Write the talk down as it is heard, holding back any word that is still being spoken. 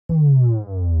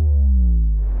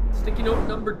Sticky note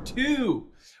number 2.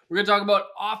 We're going to talk about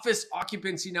office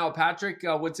occupancy now, Patrick.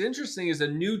 What's interesting is a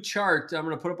new chart I'm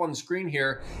going to put up on the screen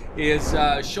here is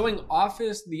showing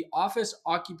the office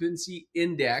occupancy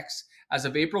index as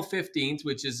of April 15th,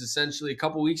 which is essentially a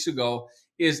couple weeks ago,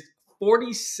 is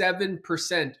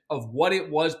 47% of what it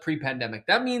was pre-pandemic.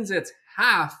 That means it's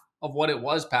half of what it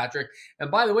was, Patrick. And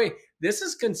by the way, this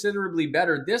is considerably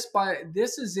better. This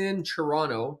is in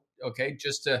Toronto. Okay,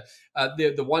 just to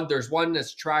there's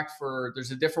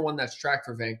a different one that's tracked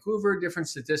for Vancouver, different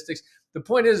statistics. The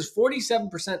point is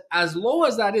 47%, as low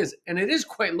as that is, and it is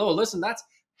quite low. Listen, that's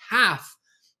half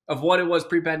of what it was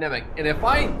pre-pandemic. And if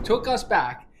I took us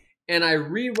back and I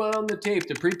rewound the tape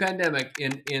to pre-pandemic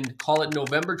in call it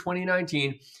November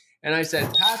 2019, and I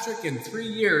said, Patrick, in 3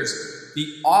 years, the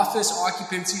office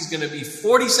occupancy is going to be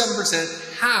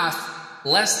 47%,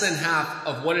 less than half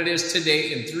of what it is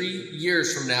today in 3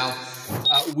 years from now,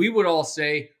 we would all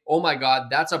say, oh my God,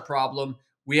 that's a problem.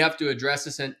 We have to address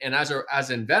this. And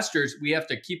as investors, we have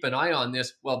to keep an eye on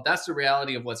this. Well, that's the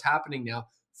reality of what's happening now.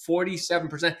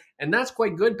 47%. And that's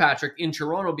quite good, Patrick, in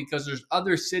Toronto, because there's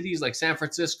other cities like San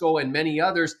Francisco and many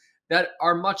others that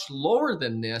are much lower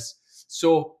than this.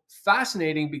 So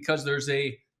fascinating, because there's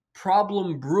a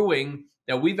problem brewing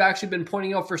that we've actually been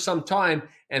pointing out for some time,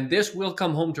 and this will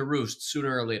come home to roost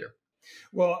sooner or later.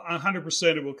 Well,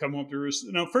 100% it will come home to roost.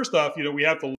 Now, first off, we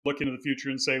have to look into the future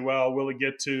and say, well, will it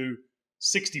get to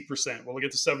 60%? Will it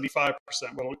get to 75%?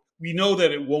 Well, we know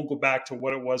that it won't go back to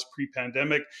what it was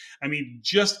pre-pandemic. I mean,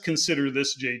 just consider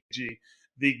this, JG.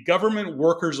 The government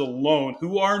workers alone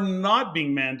who are not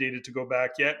being mandated to go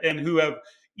back yet, and who have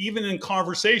even in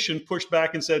conversation pushed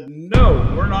back and said, no,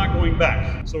 we're not going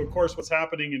back. So of course, what's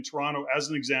happening in Toronto as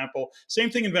an example, same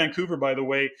thing in Vancouver, by the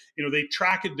way, they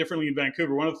track it differently in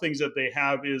Vancouver. One of the things that they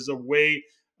have is a way,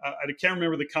 I can't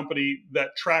remember the company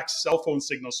that tracks cell phone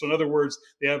signals. So in other words,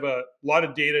 they have a lot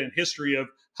of data and history of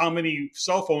how many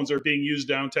cell phones are being used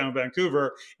downtown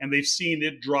Vancouver, and they've seen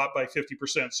it drop by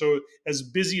 50%. So as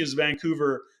busy as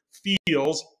Vancouver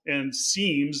feels and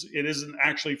seems, it isn't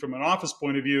actually, from an office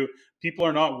point of view. People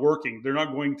are not working. They're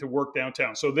not going to work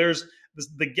downtown. So there's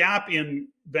the gap in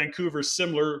Vancouver,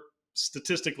 similar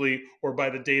statistically or by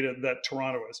the data that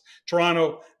Toronto is.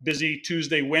 Toronto, busy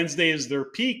Tuesday, Wednesday is their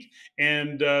peak,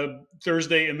 and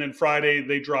Thursday and then Friday,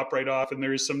 they drop right off, and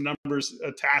there is some numbers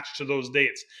attached to those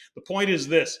dates. The point is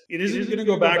this: it isn't going to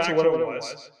go back to what it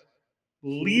was.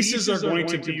 Leases are going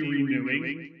to be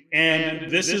renewing,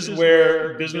 and this is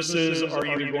where businesses are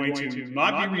either going to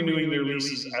not be renewing their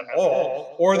leases at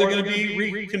all, or they're going to be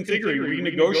reconfiguring,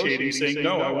 renegotiating, saying,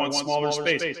 no, I want smaller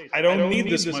space. I don't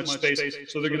need this much space.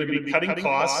 So they're going to be cutting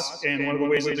costs, and one of the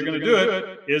ways that they're going to do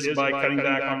it is by cutting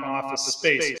back on office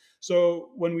space. So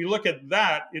when we look at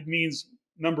that, it means,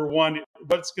 number one,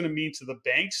 what it's going to mean to the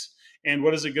banks, and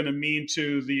what is it going to mean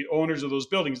to the owners of those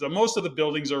buildings. Now, most of the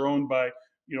buildings are owned by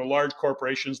large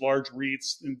corporations, large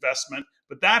REITs, investment,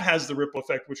 but that has the ripple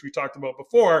effect, which we talked about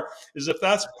before, is if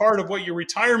that's part of what your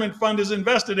retirement fund is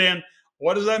invested in,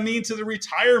 what does that mean to the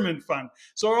retirement fund?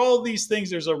 So all these things,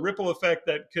 there's a ripple effect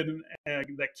that can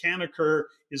occur,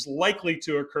 is likely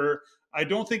to occur. I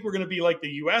don't think we're going to be like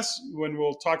the US, when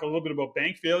we'll talk a little bit about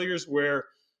bank failures, where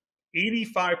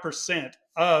 85%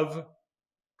 of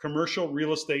commercial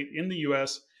real estate in the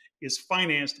US is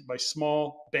financed by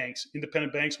small banks,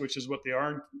 independent banks, which is what they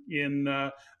are in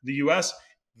the US.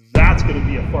 That's going to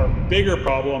be a far bigger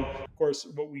problem. Of course,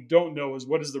 what we don't know is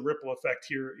what is the ripple effect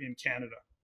here in Canada.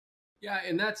 Yeah,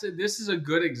 and this is a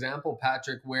good example,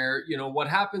 Patrick, where, what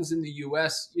happens in the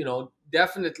US,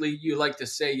 definitely you like to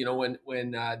say,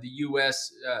 when the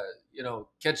US,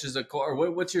 catches a cold,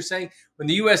 or what's your saying? When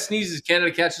the US sneezes,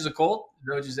 Canada catches a cold? Is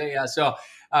that what you say? Yeah. So,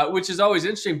 which is always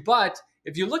interesting. But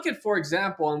if you look at, for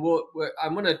example, and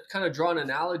I'm going to kind of draw an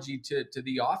analogy to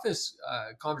the office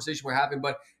conversation we're having,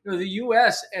 but the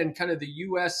U.S. and kind of the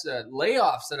U.S.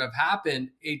 Layoffs that have happened,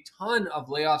 a ton of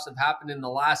layoffs have happened in the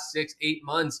last 6-8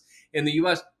 months in the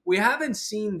U.S. We haven't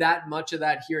seen that much of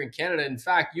that here in Canada. In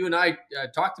fact, you and I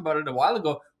talked about it a while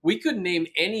ago. We couldn't name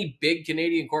any big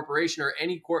Canadian corporation or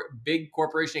any big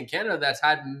corporation in Canada that's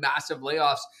had massive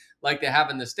layoffs like they have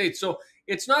in the States. So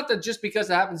it's not that just because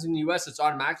it happens in the US, it's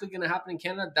automatically going to happen in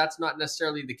Canada. That's not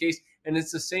necessarily the case. And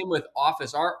it's the same with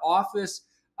office. Our office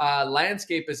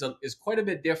landscape is quite a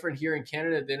bit different here in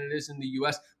Canada than it is in the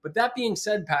US. But that being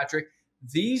said, Patrick,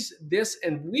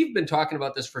 and we've been talking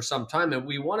about this for some time, and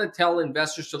we want to tell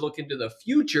investors to look into the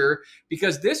future,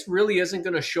 because this really isn't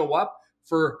going to show up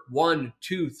for 1,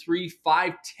 2, 3,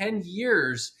 5, 10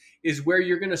 years is where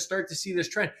you're going to start to see this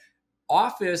trend.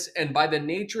 office, and by the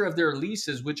nature of their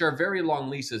leases, which are very long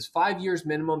leases, 5 years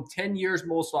minimum, 10 years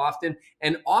most often,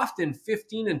 and often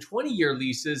 15 and 20-year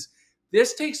leases,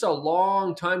 this takes a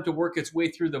long time to work its way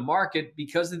through the market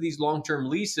because of these long-term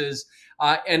leases.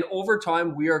 And over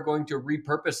time, we are going to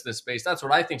repurpose this space. That's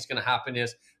what I think is going to happen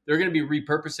is they're going to be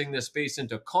repurposing this space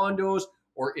into condos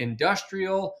or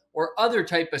industrial or other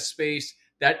type of space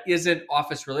that isn't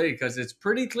office related, because it's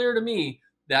pretty clear to me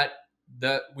that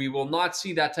we will not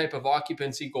see that type of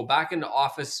occupancy go back into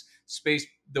office space.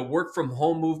 The work from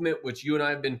home movement, which you and I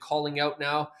have been calling out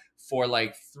now for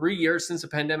like 3 years since the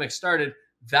pandemic started,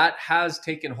 that has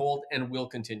taken hold and will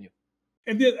continue.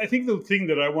 And then I think the thing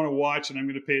that I want to watch and I'm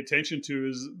going to pay attention to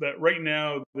is that right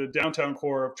now the downtown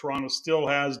core of Toronto still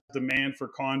has demand for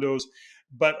condos,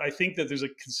 but I think that there's a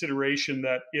consideration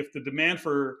that if the demand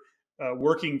for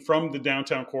working from the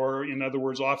downtown core, in other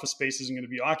words, office space isn't going to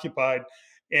be occupied,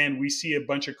 and we see a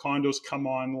bunch of condos come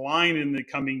online in the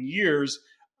coming years,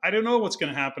 I don't know what's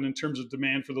going to happen in terms of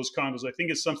demand for those condos. I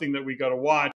think it's something that we got to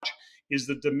watch. Is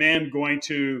the demand going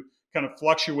to kind of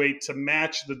fluctuate to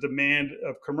match the demand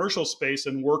of commercial space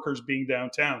and workers being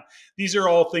downtown? These are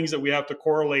all things that we have to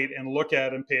correlate and look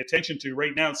at and pay attention to.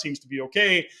 Right now, it seems to be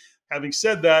okay. Having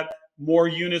said that, more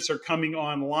units are coming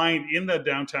online in the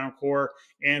downtown core,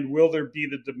 and will there be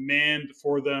the demand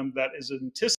for them that is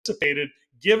anticipated,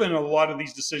 given a lot of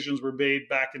these decisions were made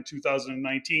back in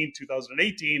 2019,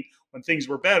 2018, when things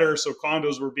were better, so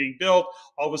condos were being built.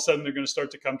 All of a sudden, they're going to start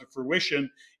to come to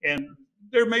fruition. And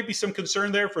there may be some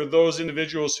concern there for those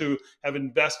individuals who have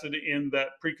invested in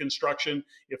that pre-construction.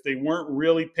 If they weren't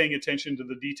really paying attention to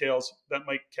the details, that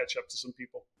might catch up to some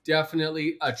people.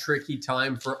 Definitely a tricky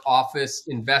time for office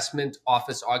investment,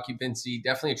 office occupancy,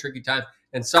 definitely a tricky time,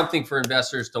 and something for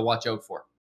investors to watch out for.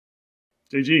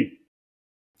 JG.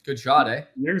 Good shot, eh?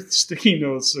 Your sticky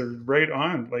notes are right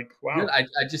on. Like, wow.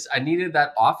 I needed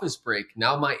that office break.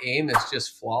 Now my aim is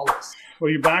just flawless. Well,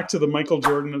 you're back to the Michael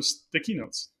Jordan of sticky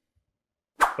notes.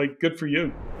 Like, good for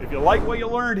you. If you like what you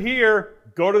learned here,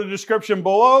 go to the description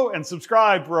below and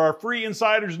subscribe for our free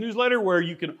Insiders newsletter, where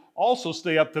you can also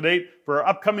stay up to date for our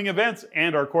upcoming events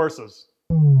and our courses.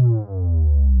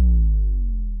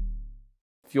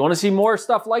 If you want to see more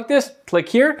stuff like this, click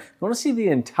here. If you want to see the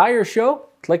entire show,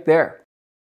 click there.